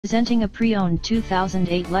Presenting a pre-owned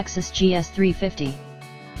 2008 Lexus GS 350.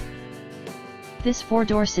 This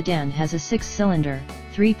four-door sedan has a six-cylinder,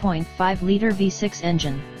 3.5-liter V6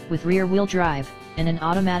 engine, with rear-wheel drive, and an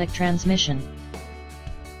automatic transmission.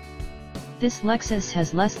 This Lexus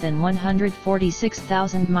has less than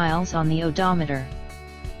 146,000 miles on the odometer.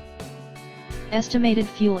 Estimated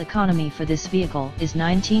fuel economy for this vehicle is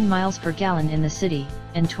 19 miles per gallon in the city,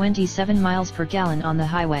 and 27 miles per gallon on the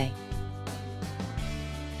highway.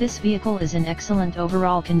 This vehicle is in excellent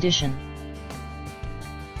overall condition.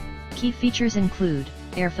 Key features include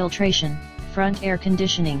air filtration, front air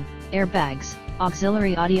conditioning, airbags,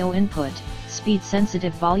 auxiliary audio input,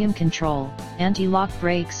 speed-sensitive volume control, anti-lock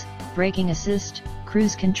brakes, braking assist,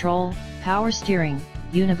 cruise control, power steering,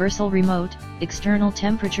 universal remote, external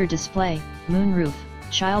temperature display, moonroof,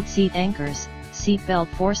 child seat anchors, seat belt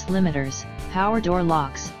force limiters, power door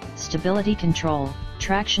locks, stability control,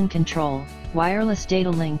 traction control, wireless data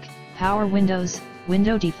link, power windows,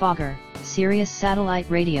 window defogger, Sirius satellite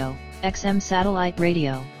radio, XM satellite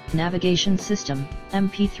radio, navigation system,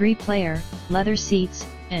 MP3 player, leather seats,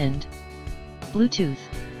 and Bluetooth.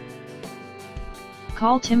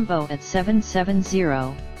 Call Timbo at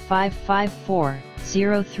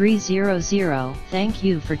 770-554-0300. Thank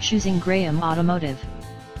you for choosing Graham Automotive.